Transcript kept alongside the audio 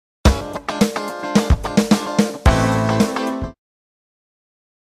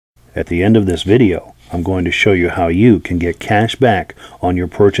At the end of this video, I'm going to show you how you can get cash back on your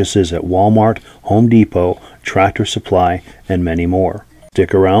purchases at Walmart, Home Depot, Tractor Supply, and many more.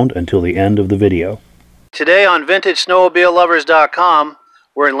 Stick around until the end of the video. Today on VintageSnowmobileLovers.com,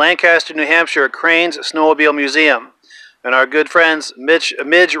 we're in Lancaster, New Hampshire at Crane's Snowmobile Museum. And our good friends Midge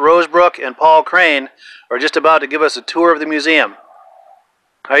Rosebrook and Paul Crane are just about to give us a tour of the museum.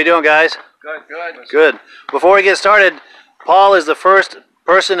 How you doing, guys? Good, good. Good. Before we get started, Paul is the first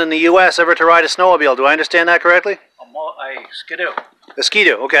person in the U.S. ever to ride a snowmobile. Do I understand that correctly? A skidoo. A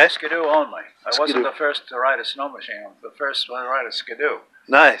skidoo, okay. Skidoo only. I Skidoo. wasn't the first to ride a snow machine. I'm the first one to ride a skidoo.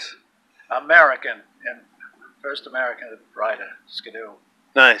 Nice. American, and first American to ride a skidoo.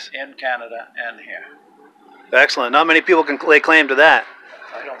 Nice. In Canada and here. Excellent. Not many people can lay claim to that.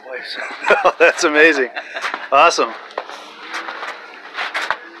 I don't believe so. That's amazing. Awesome.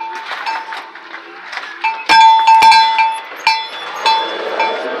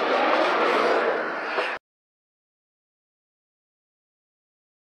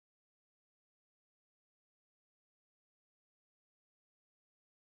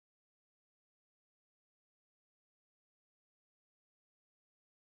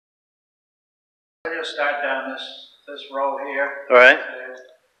 We'll just start down this row here. All right.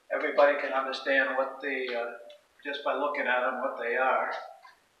 Everybody can understand what just by looking at them, what they are.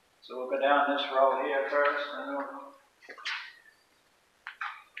 So we'll go down this row here first, and then we'll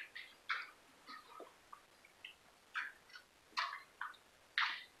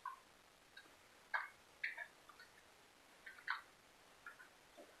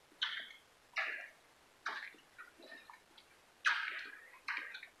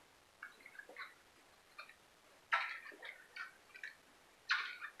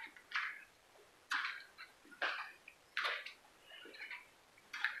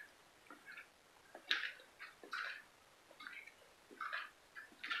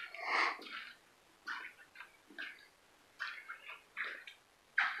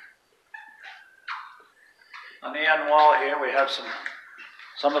on the end wall here, we have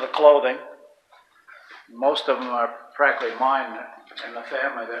some of the clothing. Most of them are practically mine and the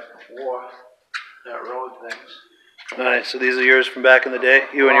family that rode things. Nice. So these are yours from back in the day,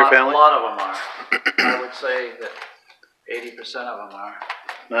 you and your family? A lot of them are. I would say that 80% of them are.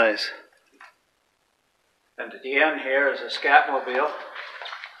 Nice. And at the end here is a Scatmobile,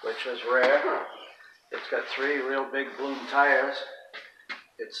 which is rare. It's got 3 real big bloom tires.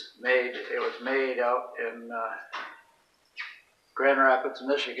 It was made out in Grand Rapids,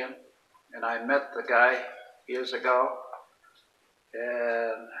 Michigan, and I met the guy years ago,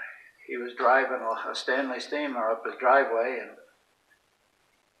 and he was driving a Stanley steamer up his driveway, and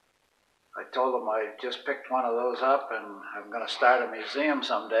I told him I just picked one of those up and I'm going to start a museum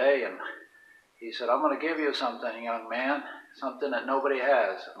someday, and he said, I'm going to give you something, young man, something that nobody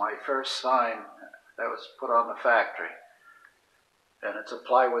has. My first sign that was put on the factory. And it's a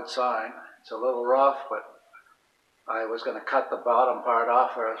plywood sign. It's a little rough, but I was going to cut the bottom part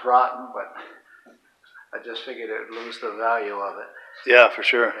off or it was rotten, but I just figured it would lose the value of it. Yeah, for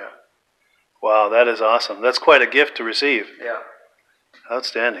sure. Yeah. Wow, that is awesome. That's quite a gift to receive. Yeah.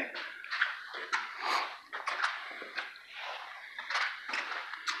 Outstanding.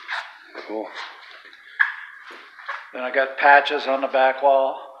 Cool. Then I got patches on the back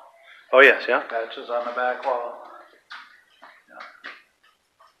wall. Oh, yes, yeah. Patches on the back wall.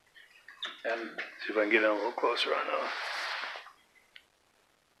 And see if I can get in a little closer on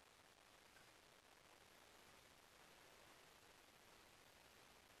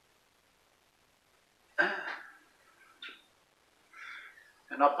that.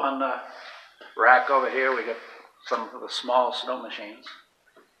 And up on the rack over here, we got some of the small snow machines.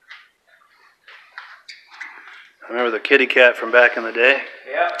 I remember the kitty cat from back in the day.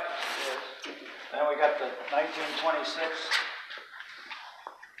 Yeah. Then we got the 1926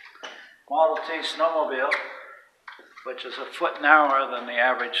 Model T snowmobile, which is a foot narrower than the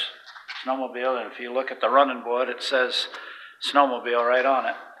average snowmobile, and if you look at the running board, it says snowmobile right on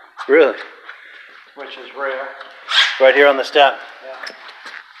it. Really? Which is rare. Right here on the step? Yeah.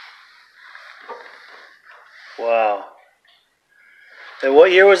 Wow. And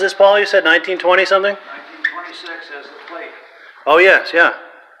what year was this, Paul? You said 1920 something? 1926 as the plate. Oh, yes, yeah.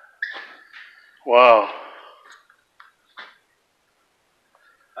 Wow.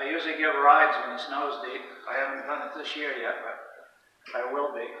 I usually give rides when the snow's deep. I haven't done it this year yet, but I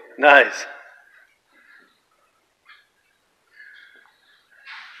will be. Nice.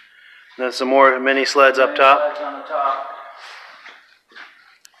 Then some more mini sleds up top. Sleds on the top.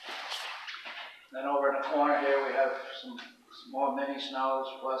 Then over in the corner here we have some more mini snows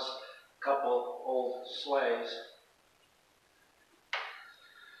plus a couple old sleighs.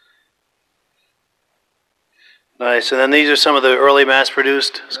 Nice. And then these are some of the early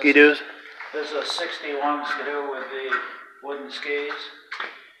mass-produced ski-doos? This is a 61 Ski-Doo with the wooden skis.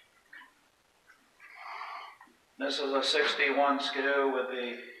 This is a 61 Ski-Doo with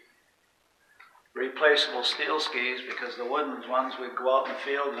the replaceable steel skis, because the wooden ones we'd go out in the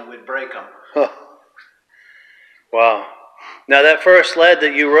field and we'd break them. Huh. Wow. Now that first sled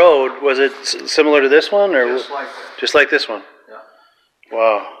that you rode, was it similar to this one, or Just like that. Just like this one? Yeah.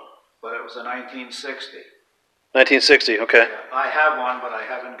 Wow. But it was a 1960. 1960. Okay. Yeah. I have one, but I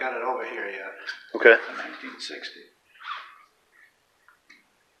haven't got it over here yet. Okay. It's a 1960.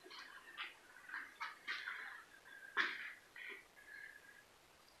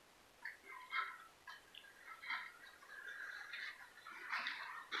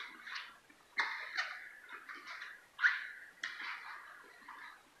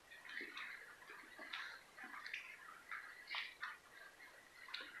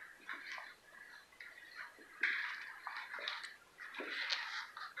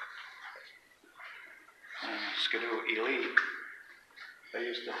 Ski-Doo Elite.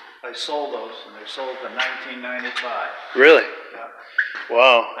 I sold those, and they sold in 1995. Really? Yeah.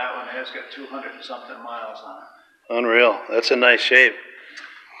 Wow. That one has got 200 and something miles on it. Unreal. That's a nice shape.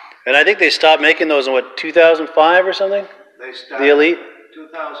 And I think they stopped making those in, what, 2005 or something? They started the Elite?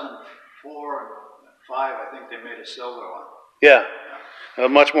 2004 and 5, I think they made a silver one. Yeah. A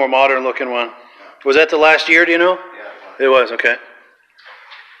much more modern looking one. Yeah. Was that the last year, do you know? Yeah, it was. Okay.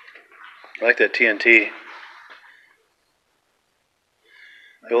 I like that TNT.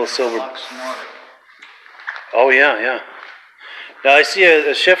 The old silver. Oh, yeah, yeah. Now I see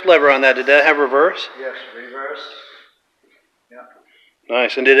a shift lever on that. Did that have reverse? Yes, reverse. Yeah.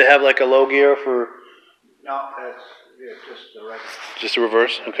 Nice. And did it have like a low gear for? No, it's just the regular. Just a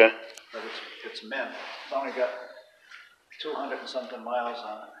reverse? Okay. But it's mint. It's only got 200 and something miles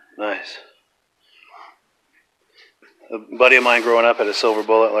on it. Nice. A buddy of mine growing up had a silver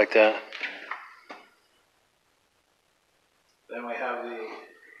bullet like that. Then we have the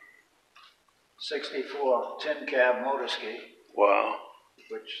 64 tin cab Moto Ski. Wow.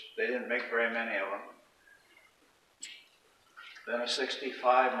 Which they didn't make very many of them. Then a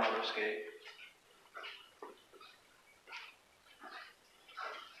 65 Moto Ski.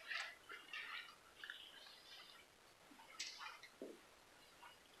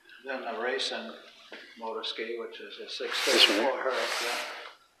 Then the racing Moto Ski, which is a 634 Hurricane. Yeah.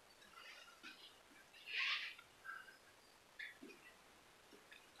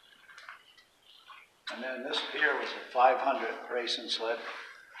 And then this here was a 500 racing sled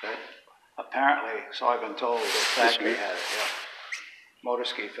that apparently, so I've been told, the factory had it, yeah. Moto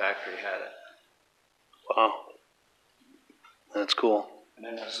Ski factory had it. Wow. That's cool. And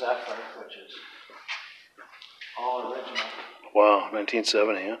then the Zephyr, which is all original. Wow,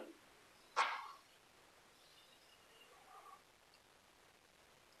 1970, yeah.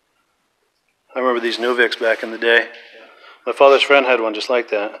 I remember these Nuviks back in the day. Yeah. My father's friend had one just like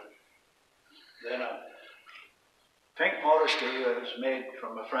that. Then a pink Moto Ski that was made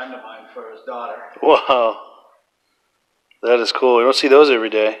from a friend of mine for his daughter. Wow. That is cool. You don't see those every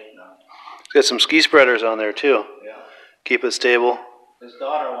day. No. It's got some ski spreaders on there too. Yeah. Keep it stable. His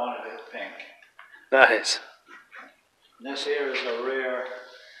daughter wanted it pink. Nice. And this here is a rare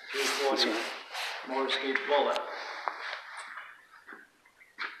 340 Moto Ski Bullet.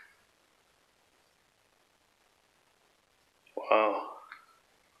 Wow.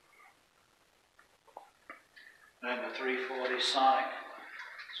 And the 340 Sonic,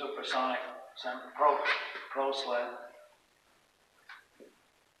 Supersonic Pro sled.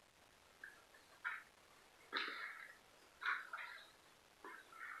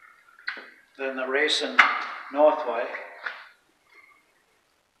 Then the racing Northway.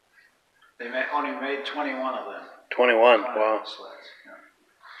 They only made 21 of them. 21, wow. Sleds, yeah.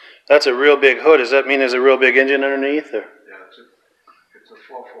 That's a real big hood. Does that mean there's a real big engine underneath? Or? Yeah, it's a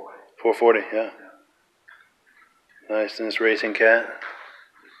 440. 440, yeah. Nice, and this racing cat.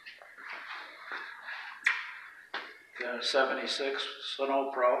 Then a 76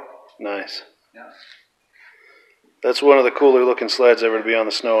 Snow Pro. Nice. Yeah. That's one of the cooler looking sleds ever to be on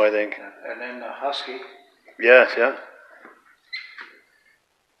the snow, I think. And then the Husky. Yes, yeah.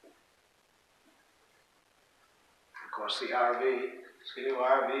 Of course, the RV, Ski-Doo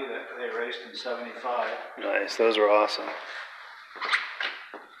RV that they raced in 75. Nice, those were awesome.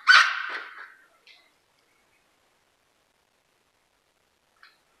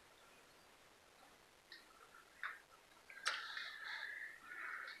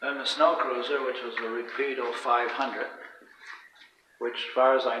 Then the Snow Cruiser, which was a Rapido 500, which, as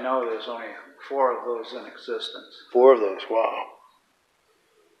far as I know, there's only 4 of those in existence. 4 of those, wow.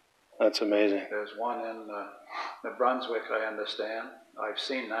 That's amazing. There's one in New Brunswick, I understand. I've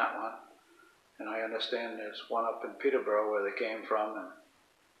seen that one. And I understand there's one up in Peterborough where they came from. And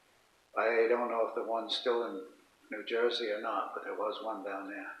I don't know if the one's still in New Jersey or not, but there was one down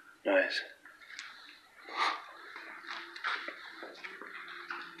there. Nice.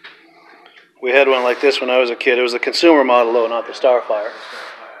 We had one like this when I was a kid. It was the consumer model though, not the Starfire.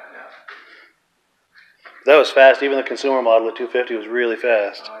 That was fast. Even the consumer model, the 250, was really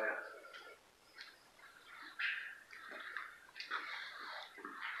fast. Oh, yeah.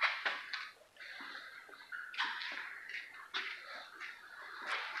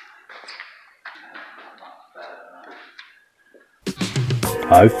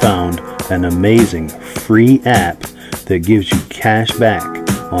 I've found an amazing free app that gives you cash back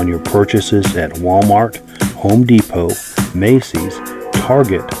on your purchases at Walmart, Home Depot, Macy's,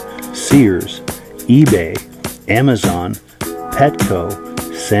 Target, Sears, eBay, Amazon, Petco,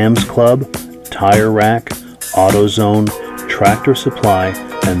 Sam's Club, Tire Rack, AutoZone, Tractor Supply,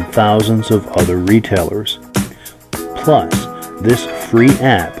 and thousands of other retailers. Plus, this free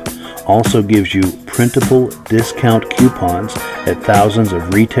app also gives you printable discount coupons at thousands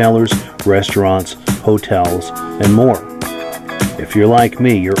of retailers, restaurants, hotels, and more. If you're like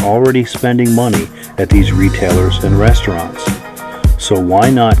me, you're already spending money at these retailers and restaurants. So why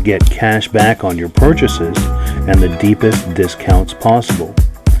not get cash back on your purchases and the deepest discounts possible?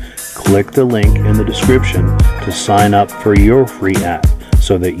 Click the link in the description to sign up for your free app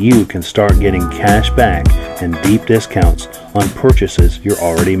so that you can start getting cash back and deep discounts on purchases you're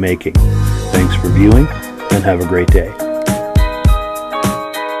already making. Thanks for viewing and have a great day.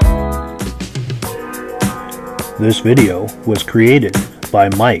 This video was created by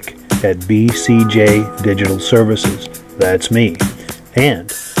Mike at BCJ Digital Services. That's me.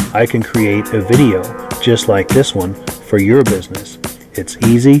 And I can create a video just like this one for your business. It's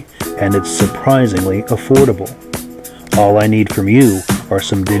easy and it's surprisingly affordable. All I need from you are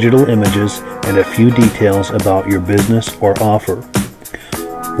some digital images and a few details about your business or offer.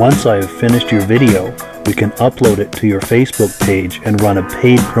 Once I have finished your video, we can upload it to your Facebook page and run a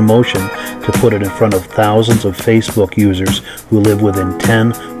paid promotion to put it in front of thousands of Facebook users who live within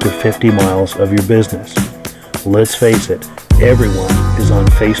 10 to 50 miles of your business. Let's face it, everyone is on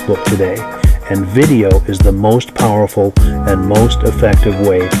Facebook today, and video is the most powerful and most effective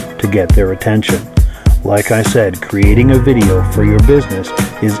way to get their attention. Like I said, creating a video for your business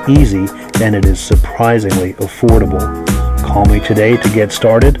is easy and it is surprisingly affordable. Call me today to get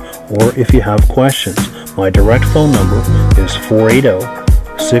started, or if you have questions, my direct phone number is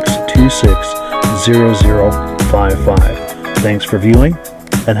 480-626-0055. Thanks for viewing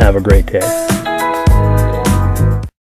and have a great day.